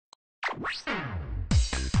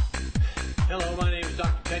Hello, my name is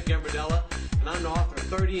Dr. Ted Gambardella, and I'm the author of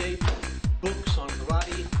 38 books on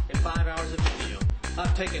karate and 5 hours of video.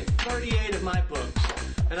 I've taken 38 of my books,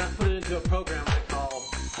 and I've put it into a program I call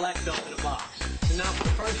Black Belt in a Box. And now for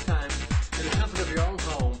the first time, in the comfort of your own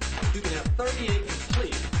home, you can have 38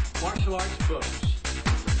 complete martial arts books,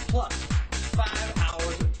 plus 5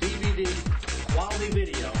 hours of DVD quality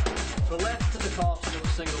video for less than the cost of a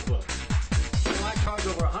single book. You know, I charge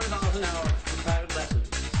over $100 an hour for private lessons.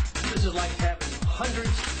 This is like having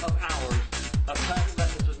hundreds of hours of private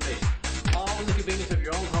lessons with me, all in the convenience of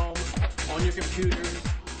your own home, on your computer,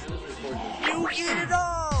 and as recorded. You get it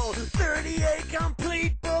all! 38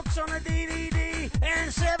 complete books on a DVD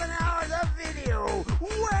and 7 hours of video!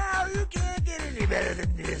 Wow, you can't get any better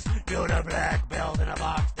than this! Go to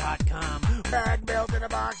blackbeltinabox.com,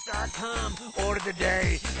 blackbeltinabox.com, order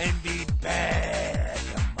today and be bad!